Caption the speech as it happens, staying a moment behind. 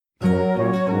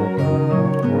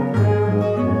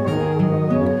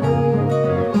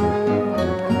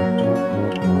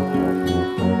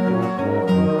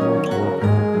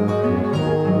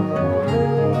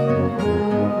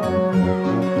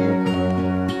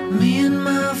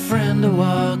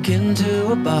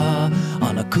into a bar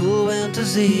on a cool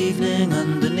winter's evening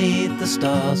underneath the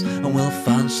stars, and we'll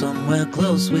find somewhere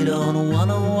close. We don't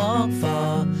want to walk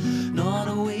far, nor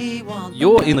do we want.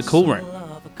 You're in the cool room.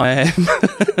 I am.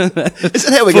 Is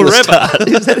that how we're going to start?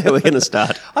 Is that how we're going to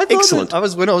start? Excellent.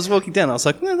 When I was walking down, I was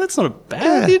like, no, that's not a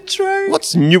bad intro.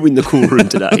 What's new in the cool room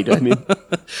today, Damien?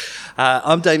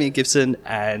 I'm Damien Gibson,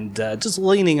 and just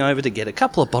leaning over to get a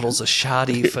couple of bottles of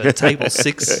Shardy for table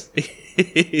 6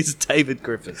 is David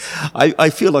Griffiths.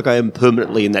 I feel like I am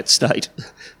permanently in that state.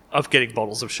 Of getting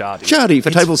bottles of Shardy. Shardy for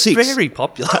table 6. Very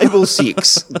popular. Table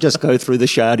 6. Just go through the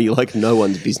Shardy like no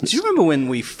one's business. Do you remember when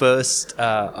we first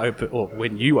opened, or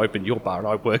when you opened your bar and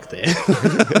I worked there?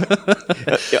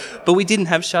 But we didn't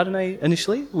have Chardonnay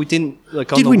initially. We didn't on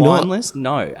Did the we wine not? list.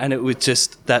 No, and it was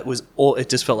just that was all. It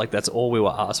just felt like that's all we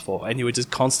were asked for, and you were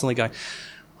just constantly going,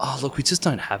 "Oh, look, we just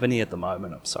don't have any at the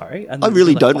moment. I'm sorry." And I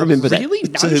really don't remember that. Really, no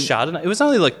Chardonnay. It was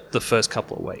only like the first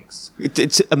couple of weeks.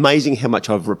 It's amazing how much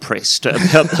I've repressed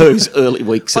about those early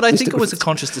weeks. But I think it was a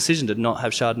conscious decision to not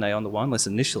have Chardonnay on the wine list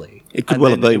initially. It could well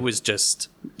have been. It was just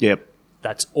Yep.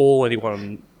 that's all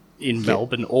anyone in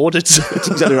Melbourne ordered. That's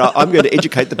exactly right. I'm going to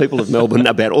educate the people of Melbourne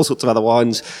about all sorts of other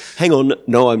wines. Hang on.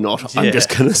 No, I'm not. I'm just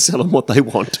going to sell them what they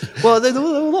want. Well, they were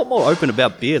a lot more open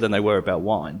about beer than they were about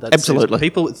wine.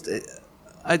 Absolutely.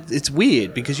 It's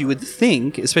weird because you would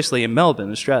think, especially in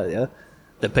Melbourne, Australia,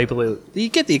 that you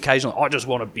get the occasional, I just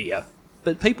want a beer.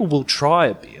 But people will try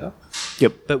a beer.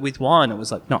 Yep. But with wine, it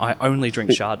was like, no, I only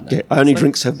drink Chardonnay. Yeah, I only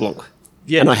drink Sauv Blanc.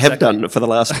 Yeah, and I have done for the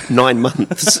last 9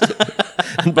 months.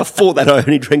 And before that, I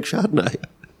only drank Chardonnay.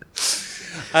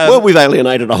 Well, we've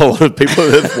alienated a whole lot of people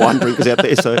who have wine drinkers out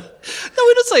there, so... No,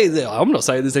 we're not saying that. I'm not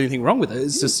saying there's anything wrong with it.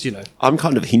 It's just, I'm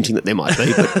kind of hinting that there might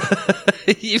be, but...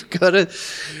 You've got to...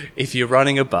 If you're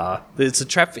running a bar, it's a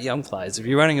trap for young players. If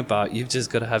you're running a bar, you've just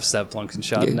got to have Sauv Blanc and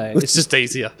Chardonnay. Yeah. It's just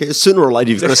easier. Yeah, sooner or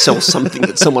later, you've got to sell something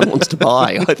that someone wants to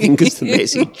buy, I think is the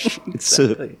message.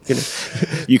 Exactly.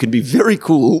 You can be very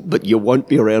cool, but you won't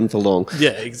be around for long.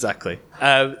 Yeah, exactly.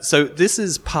 So this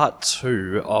is part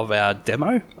 2 of our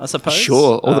demo, I suppose.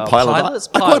 Sure, or the pilot. Pilots.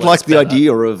 I quite like the Pilots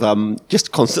idea of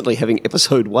just constantly having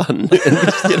episode 1. And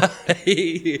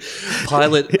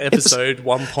Pilot episode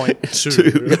 1.2.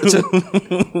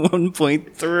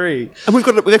 1.3. And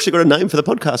we've actually got a name for the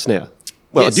podcast now.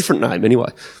 Well, Yes. a different name anyway.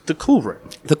 The Cool Room.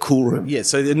 The Cool Room. Yeah,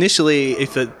 so initially,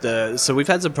 so we've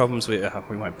had some problems with,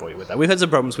 we won't bore you with that. We've had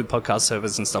some problems with podcast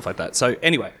servers and stuff like that. So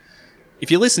anyway,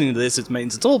 if you're listening to this, it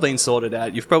means it's all been sorted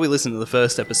out. You've probably listened to the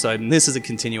first episode, and this is a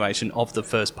continuation of the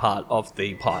first part of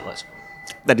the pilot.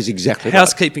 That is exactly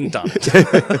Housekeeping done.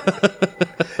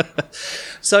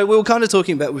 So we were kind of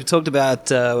we've talked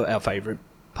about our favourite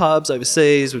pubs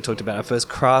overseas. We've talked about our first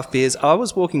craft beers. I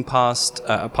was walking past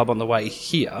a pub on the way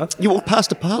here. You walked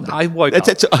past a pub? I woke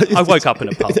up in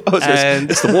a pub.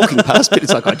 It's the walking past bit.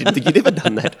 It's like, I didn't think you'd ever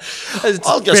done that.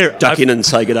 I'll just fair. duck in and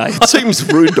say good day. It seems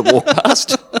rude to walk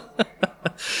past.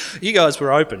 You guys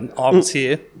were open. I was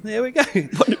here. There we go.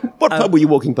 What pub were you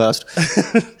walking past?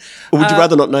 Or would you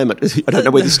rather not name it? I don't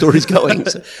know where the story's going.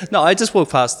 So. No, I just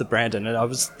walked past the Brandon, and I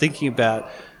was thinking about...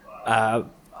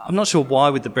 I'm not sure why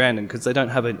with the Brandon, because they don't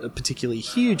have a particularly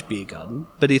huge beer garden,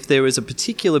 but if there is a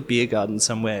particular beer garden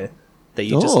somewhere that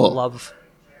you just love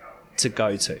to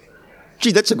go to.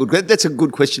 Gee, that's a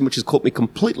good question, which has caught me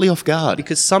completely off guard.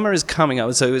 Because summer is coming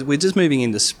up, so we're just moving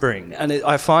into spring, and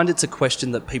I find it's a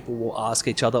question that people will ask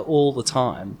each other all the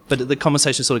time, but the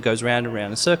conversation sort of goes round and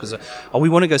round in circles. Oh, we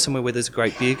want to go somewhere where there's a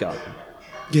great beer garden.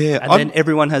 Yeah, and then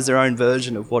everyone has their own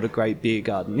version of what a great beer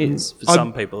garden is. For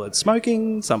some people it's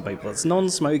smoking, some people it's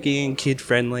non-smoking,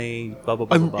 kid-friendly, blah, blah,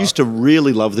 blah, blah. I used to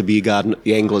really love the beer garden at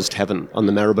the Anglers Tavern on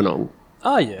the Maribyrnong.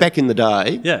 Oh, yeah. Back in the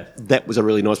day, yeah, that was a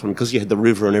really nice one because you had the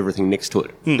river and everything next to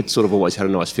it. It sort of always had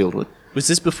a nice feel to it. Was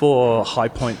this before High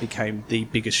Point became the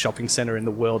biggest shopping centre in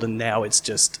the world, and now it's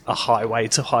just a highway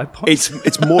to High Point?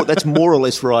 That's more or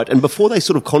less right. And before they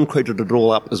sort of concreted it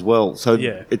all up as well. So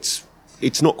yeah.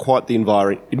 It's not quite the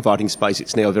inviting space.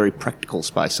 It's now a very practical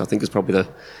space, I think is probably the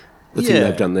thing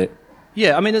they've done there.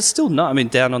 Yeah, I mean, it's still not... I mean,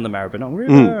 down on the Maribyrnong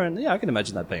River, and yeah, I can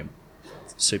imagine that being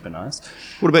super nice.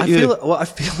 What about you? I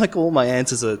feel like all my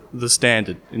answers are the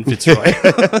standard in Fitzroy.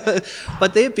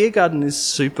 But their beer garden is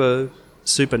super,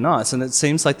 super nice, and it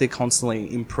seems like they're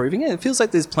constantly improving it. It feels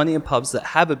like there's plenty of pubs that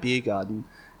have a beer garden,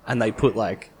 and they put,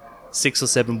 6 or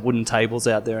 7 wooden tables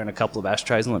out there and a couple of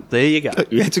ashtrays, and there you go.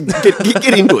 You had to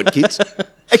get into it, kids.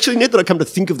 Actually, now that I come to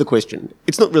think of the question,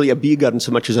 it's not really a beer garden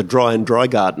so much as a dry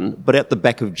garden, but out the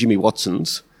back of Jimmy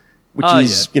Watson's, which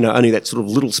is, only that sort of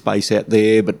little space out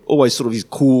there, but always sort of is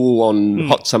cool on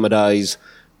hot summer days,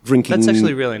 drinking. That's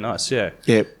actually really nice, yeah.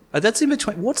 Yeah. That's in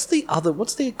between. What's the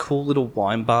cool little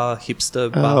wine bar,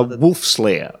 hipster bar? Wolf's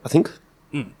Lair, I think.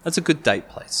 That's a good date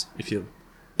place if you're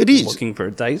It is. looking for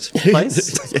a date place.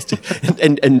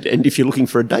 and if you're looking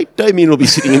for a date, Damien will be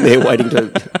sitting in there waiting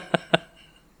to...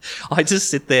 I just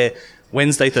sit there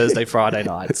Wednesday, Thursday, Friday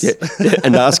nights.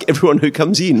 and ask everyone who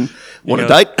comes in, want a You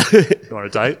date? You want a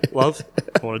date, love?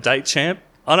 Want a date, champ?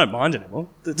 I don't mind anymore.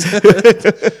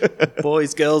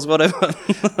 Boys, girls, whatever.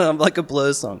 I'm like a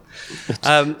Blur song.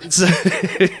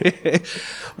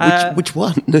 Which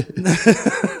one?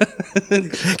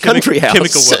 Country House.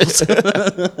 Chemical World.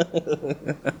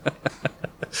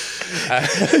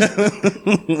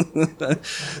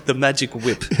 The Magic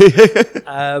Whip.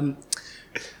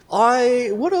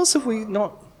 What else have we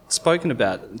not spoken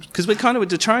about? Because we're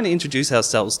trying to introduce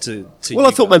ourselves to Well, I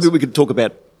you thought guys. maybe we could talk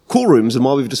about cool rooms and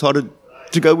why we've decided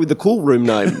to go with the cool room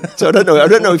name. So I don't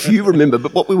know if you remember,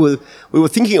 but what we were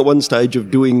thinking at one stage of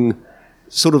doing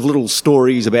sort of little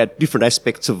stories about different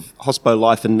aspects of hospo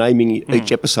life and naming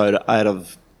each episode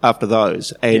after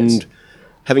those. And Yes.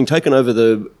 having taken over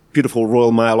the beautiful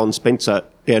Royal Mail on Spencer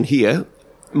down here,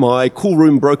 my cool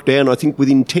room broke down, I think,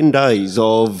 within 10 days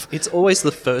of... It's always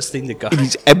the first thing to go. It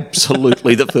is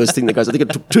absolutely the first thing that goes. I think it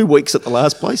took 2 weeks at the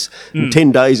last place and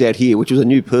 10 days out here, which was a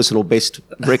new personal best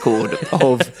record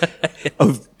of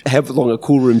how long a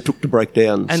cool room took to break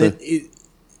down. And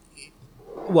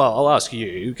well, I'll ask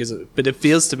you, but it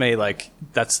feels to me like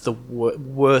that's the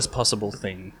worst possible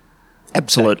thing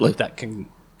absolutely. that can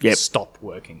Yep. stop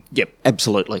working. Yep,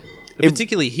 absolutely.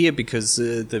 Particularly here because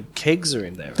the kegs are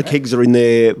in there, The right? kegs are in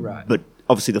there, Right. but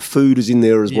obviously the food is in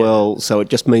there as Yeah. well, so it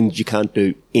just means you can't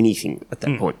do anything at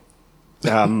that point.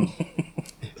 And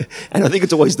I think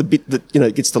it's always the bit that,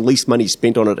 gets the least money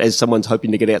spent on it as someone's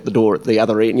hoping to get out the door at the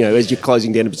other end, as you're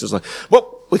closing down, it's just like,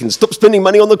 well, we can stop spending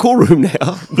money on the cool room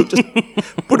now. We'll just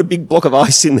put a big block of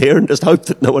ice in there and just hope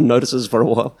that no one notices for a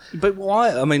while. But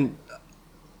why? I mean,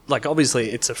 like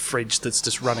obviously it's a fridge that's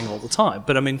just running all the time.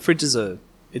 But I mean,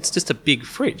 it's just a big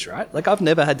fridge, right? Like I've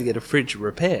never had to get a fridge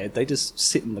repaired. They just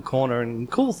sit in the corner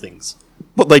and cool things.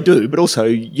 Well, they do, but also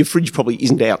your fridge probably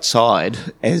isn't outside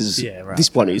as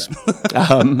this one is.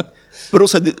 But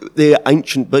also they're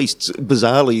ancient beasts.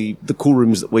 Bizarrely, the cool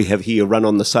rooms that we have here run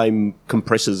on the same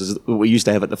compressors as we used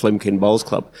to have at the Flemken Bowls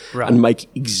Club and make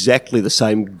exactly the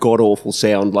same god-awful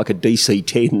sound like a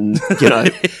DC-10,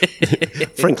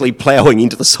 frankly ploughing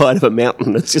into the side of a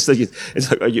mountain. It's just you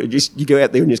go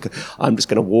out there and you just go, I'm just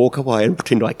going to walk away and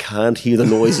pretend I can't hear the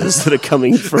noises that are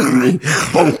coming from me.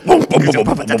 Well,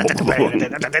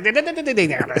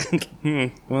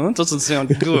 that doesn't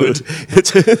sound good.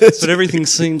 But everything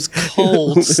seems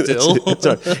cold still.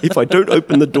 So if I don't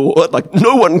open the door, like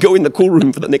no one go in the cool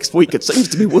room for the next week. It seems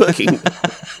to be working.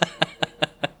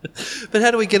 But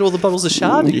how do we get all the bottles of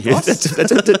Shardy? Yeah,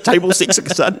 that's at table 6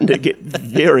 starting to get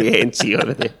very antsy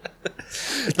over there.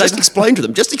 Just explain to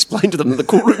them that the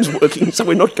cool room's working, so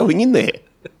we're not going in there.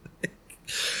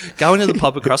 Go into the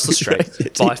pub across the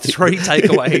street, buy 3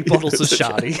 takeaway bottles of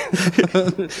Shardy,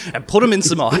 and put them in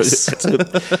some ice.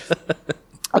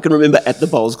 I can remember at the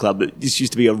Bowls Club, this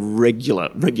used to be a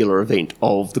regular event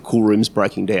of the cool rooms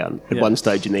breaking down at one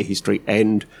stage in their history,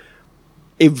 and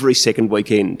every second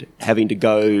weekend having to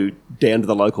go down to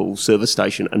the local service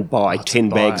station and buy 10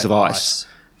 bags of ice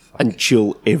and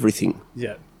chill everything.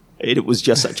 Yeah. It was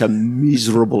just such a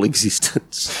miserable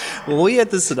existence. Well, we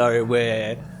had this scenario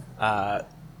where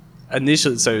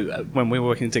initially, when we were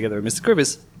working together at Mr.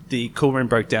 Cribbers, the cool room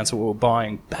broke down, so we were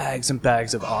buying bags and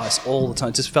bags of ice all the time.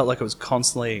 It just felt like it was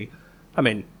constantly, I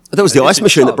mean... That was the ice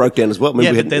machine that broke down as well.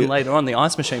 But then later on, the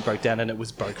ice machine broke down and it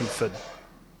was broken for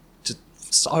just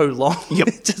so long. Yep.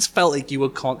 It just felt like you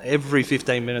were every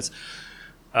 15 minutes...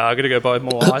 I'm going to go buy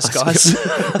more ice, guys.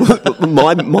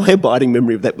 my abiding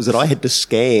memory of that was that I had to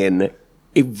scan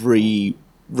every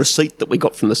receipt that we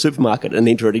got from the supermarket and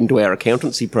enter it into our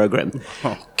accountancy program.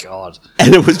 Oh, God.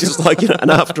 And it was just like,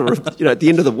 and after, at the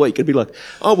end of the week, it'd be like,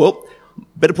 oh, well,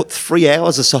 better put 3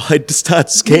 hours aside to start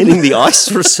scanning the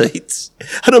ice receipts.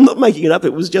 And I'm not making it up.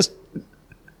 It was just,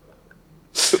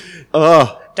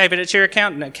 David, it's your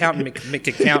accountant Mick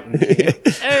accountant here.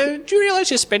 Do you realise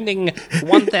you're spending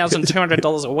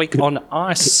 $1,200 a week on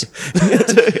ice?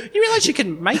 You realise you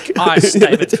can make ice,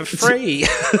 David, for free?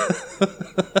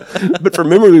 but from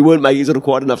memory, we weren't making sort of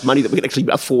quite enough money that we could actually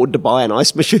afford to buy an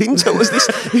ice machine. So it was this,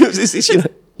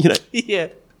 Yeah.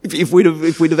 If we'd have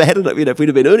had it, if we'd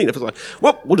have been earning it, it was like,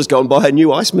 well, we'll just go and buy a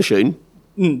new ice machine.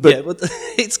 But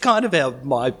it's kind of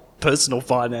my personal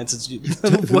finances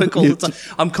work all the time.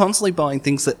 I'm constantly buying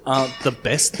things that aren't the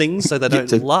best things, so they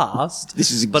don't last.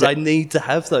 But I need to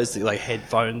have those things, like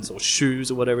headphones or shoes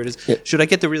or whatever it is. Yeah. Should I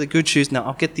get the really good shoes? No,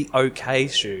 I'll get the okay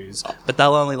shoes, but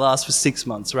they'll only last for 6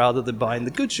 months rather than buying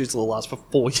the good shoes that'll last for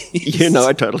 4 years. Yeah, no,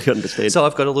 I totally understand. So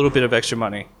I've got a little bit of extra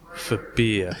money for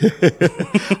beer.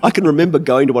 I can remember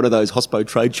going to one of those hospo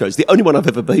trade shows, the only one I've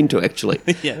ever been to, actually.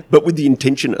 Yeah. But with the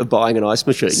intention of buying an ice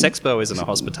machine. Sexpo isn't a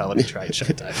hospitality trade show,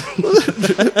 Dave.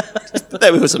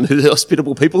 There were some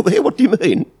hospitable people there. What do you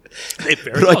mean? They're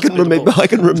very But hospitable. I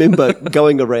can remember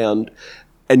going around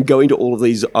and going to all of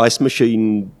these ice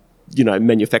machine,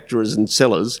 manufacturers and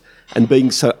sellers, and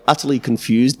being so utterly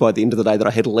confused by the end of the day that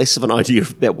I had less of an idea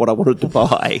about what I wanted to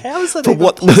buy. How is that for even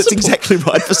what? No, that's possible? exactly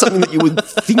right. For something that you would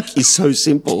think is so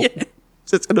simple. Yeah.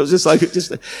 And it was just like,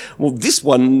 this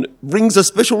one rings a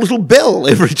special little bell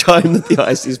every time that the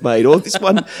ice is made, or this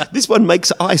one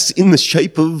makes ice in the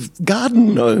shape of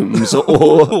garden gnomes,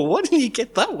 or Why didn't you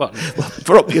get that one?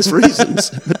 for obvious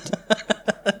reasons.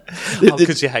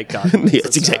 Because you hate gardens. Yeah,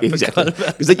 it's exactly.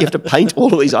 Because then you have to paint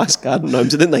all of these ice garden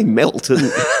gnomes, and then they melt.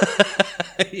 And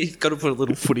You've got to put a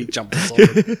little footy jumpers on.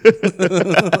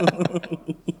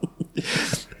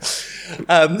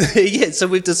 So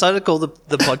we've decided to call the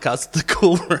podcast The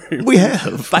Cool Room. we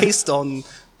have. Based on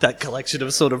that collection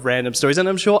of sort of random stories, and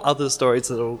I'm sure other stories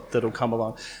that'll come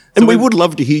along. And we would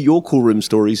love to hear your cool room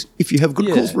stories if you have good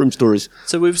Yeah. cool room stories.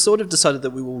 So we've sort of decided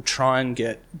that we will try and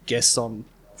get guests on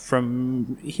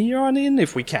from here on in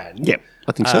if we can. Yeah,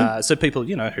 I think so. So people,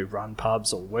 who run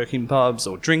pubs or work in pubs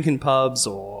or drink in pubs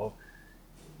or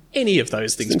any of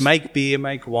those things. Make beer,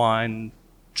 make wine,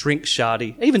 drink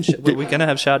shardy. Even we're going to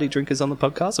have shardy drinkers on the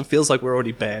podcast. It feels like we're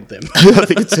already banned them. I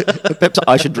think perhaps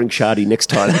I should drink shardy next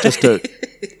time, just to.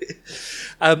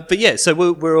 But yeah, so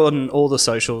we're on all the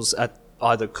socials at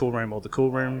either Cool Room or The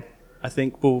Cool Room. I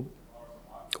think we'll...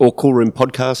 Or cool room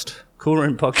podcast. Cool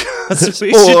Room podcast.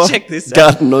 We Or should check this out.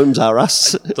 Garden Gnomes Are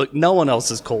Us. Look, no one else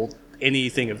has called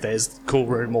anything of theirs Cool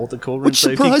Room or The Cool Room. Which so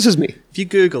surprises me. If you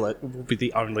Google it, it will be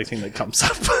the only thing that comes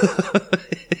up.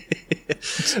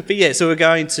 But yeah, so we're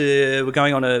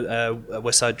going on a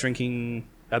West Side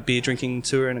beer drinking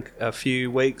tour in a few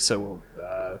weeks. So we'll,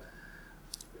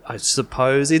 I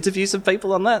suppose, interview some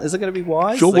people on that. Is it going to be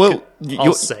wise? Sure, well,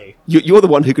 I'll see. You're the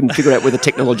one who can figure out whether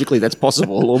technologically that's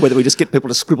possible, or whether we just get people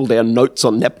to scribble down notes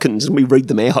on napkins and we read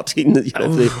them out.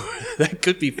 That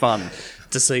could be fun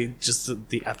to see just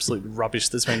the absolute rubbish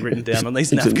that's been written down on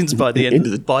these napkins by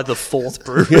the fourth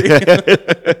brewery.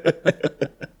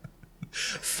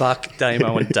 Fuck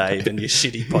Damo and Dave and your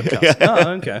shitty podcast.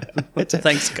 Oh, okay.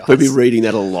 Thanks, guys. We'll be reading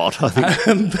that a lot, I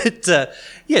think.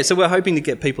 So we're hoping to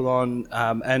get people on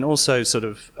and also sort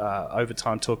of over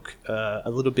time talk a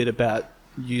little bit about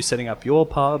you setting up your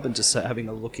pub and just having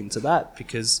a look into that,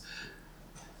 because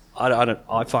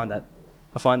I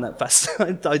find that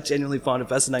fascinating. I genuinely find it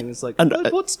fascinating. It's like,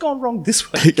 what's gone wrong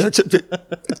this week?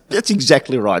 That's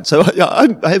exactly right. So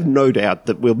I have no doubt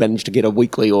that we'll manage to get a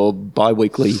weekly or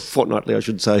bi-weekly, fortnightly, I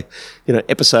should say,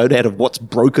 episode out of what's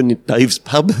broken at Dave's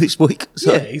pub this week.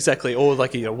 So, yeah, exactly. Or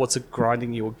like, what's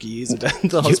grinding your gears about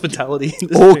the hospitality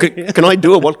industry. Or can I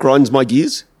do a what grinds my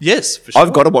gears? Yes, for sure.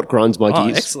 I've got a what grinds my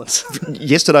gears. Excellent.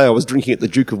 Yesterday I was drinking at the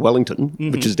Duke of Wellington,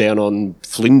 which is down on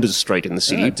Flinders Street in the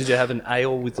city. Did you have an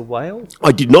ale with the whale?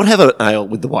 I did not have an ale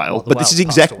with the whale, but this is whale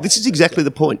passed away. exactly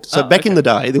the point. So back in the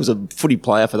day, there was a footy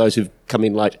player, for those who've come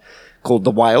in late, called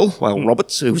the Whale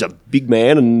Roberts, who was a big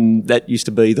man, and that used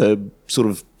to be the sort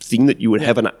of thing that you would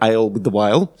have an ale with the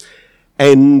whale.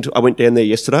 And I went down there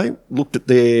yesterday, looked at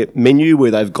their menu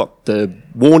where they've got the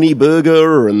Warney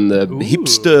burger and the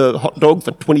hipster hot dog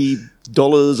for $20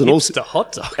 and Hipster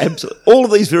hot dog. Absolutely, all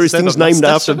of these various things named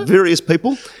after various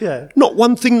people. Yeah. Not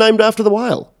one thing named after the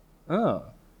whale. Oh.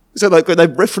 So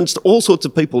they've referenced all sorts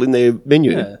of people in their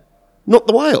menu. Yeah. Not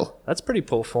the whale. That's pretty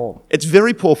poor form. It's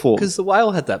very poor form. Because the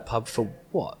whale had that pub for,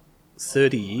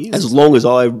 30 years? As long as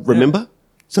I remember. Yeah.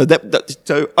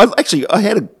 So I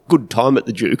had a good time at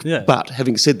the Duke. Yeah. But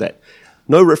having said that,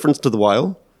 no reference to the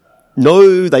whale.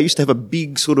 No, they used to have a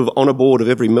big sort of honour board of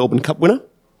every Melbourne Cup winner.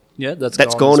 Yeah,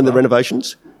 that's gone in the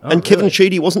renovations. And Kevin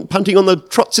Sheedy wasn't punting on the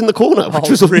trots in the corner, which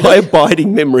was my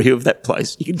abiding memory of that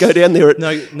place. You could go down there.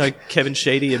 No Kevin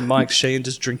Sheedy and Mike Sheehan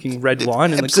just drinking red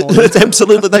wine in the corner. That's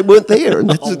absolutely, they weren't there. And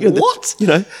that's, what?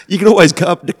 You can always go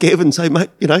up to Kev and say, mate,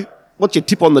 what's your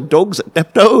tip on the dogs at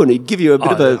Dapto? And he'd give you a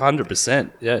bit of a...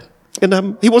 100%, yeah.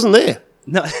 And he wasn't there.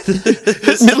 No.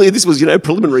 Admittedly, this was,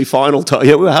 preliminary final time.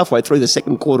 We were halfway through the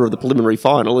second quarter of the preliminary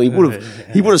final, and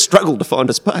he would have struggled to find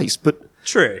a space. But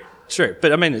True.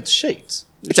 But I mean, it's sheets.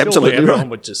 It's absolutely everyone right.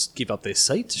 would just give up their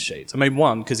seat to Sheets. I mean,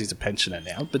 one, because he's a pensioner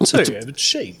now, but two, it's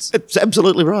Sheets. It's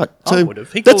absolutely right. I So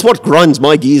would've. that's what grinds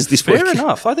my gears this week. Fair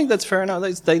enough. I think that's fair enough.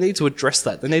 They need to address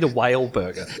that. They need a whale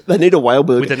burger They need a whale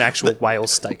burger. with an actual whale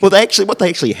steak. What they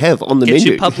actually have on the Get menu.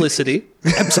 your publicity.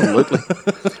 Absolutely.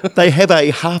 They have a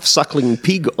half-suckling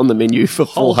pig on the menu for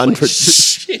 $400. Holy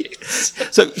shit.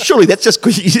 So surely that's just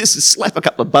because you just slap a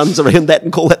couple of buns around that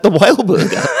and call that the whale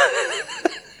burger.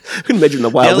 I can imagine the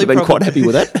whale would have been quite happy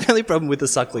with that. The only problem with the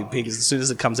suckling pig is as soon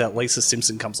as it comes out, Lisa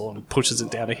Simpson comes along and pushes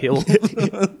it down a hill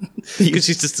because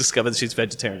she's just discovered she's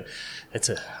vegetarian. It's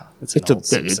an old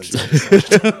Simpsons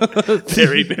episode.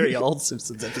 Very, very old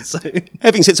Simpsons episode.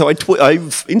 Having said so, I've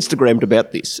Instagrammed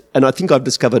about this, and I think I've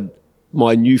discovered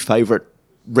my new favourite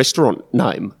restaurant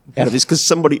name out of this because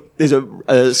there's a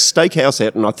steakhouse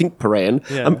out in, I think, Paran,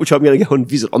 which I'm going to go and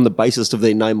visit on the basis of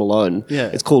their name alone. Yeah.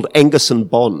 It's called Angus and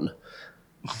Bon.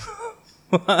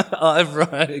 Oh,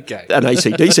 right, okay. An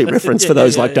AC/DC reference for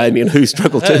those like Damien who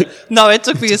struggle to. No, it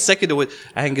took me a second to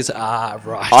Angus.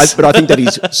 Right. But I think that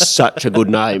is such a good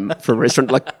name for a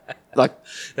restaurant.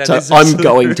 That So is I'm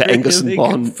going to Angus and really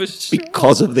Bon good for sure.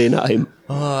 because of their name.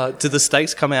 Do the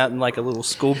steaks come out in like a little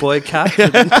schoolboy cap?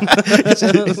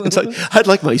 It's like, I'd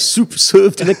like my soup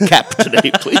served in a cap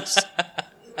today, please.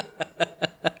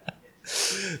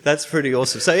 That's pretty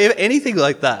awesome. So if anything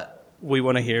like that, we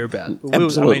want to hear about.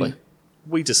 Absolutely.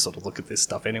 We just sort of look at this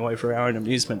stuff anyway for our own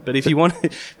amusement. But if you want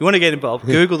to get involved,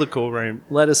 Google the Cool Room.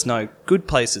 Let us know. Good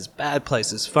places, bad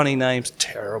places, funny names,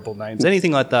 terrible names,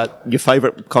 anything like that. Your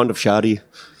favourite kind of shardy?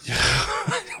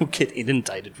 We'll get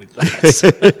inundated with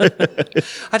that.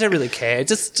 I don't really care.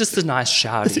 Just a nice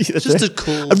shardy. Just a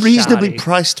cool A reasonably shardy.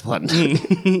 priced one.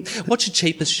 What's your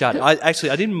cheapest shardy? I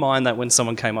didn't mind that when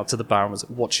someone came up to the bar and was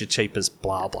like, what's your cheapest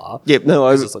blah blah. Yep, no,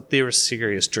 I was like, they're a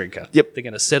serious drinker. Yep. They're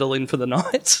going to settle in for the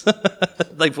night.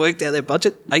 They've worked out their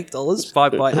budget, $8,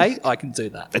 5 by 8. I can do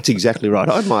that. That's exactly right.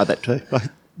 I admire that too.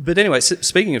 But anyway,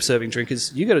 speaking of serving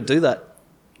drinkers, you got to do that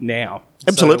now.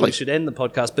 Absolutely. So we should end the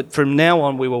podcast. But from now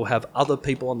on, we will have other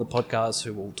people on the podcast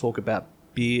who will talk about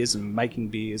beers and making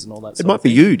beers and all that It might of be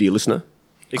thing. you, dear listener.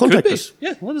 It Contact could be. us.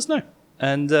 Yeah, let us know.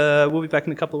 And we'll be back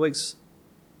in a couple of weeks.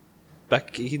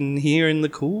 Back in here in the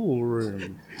cool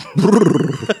room.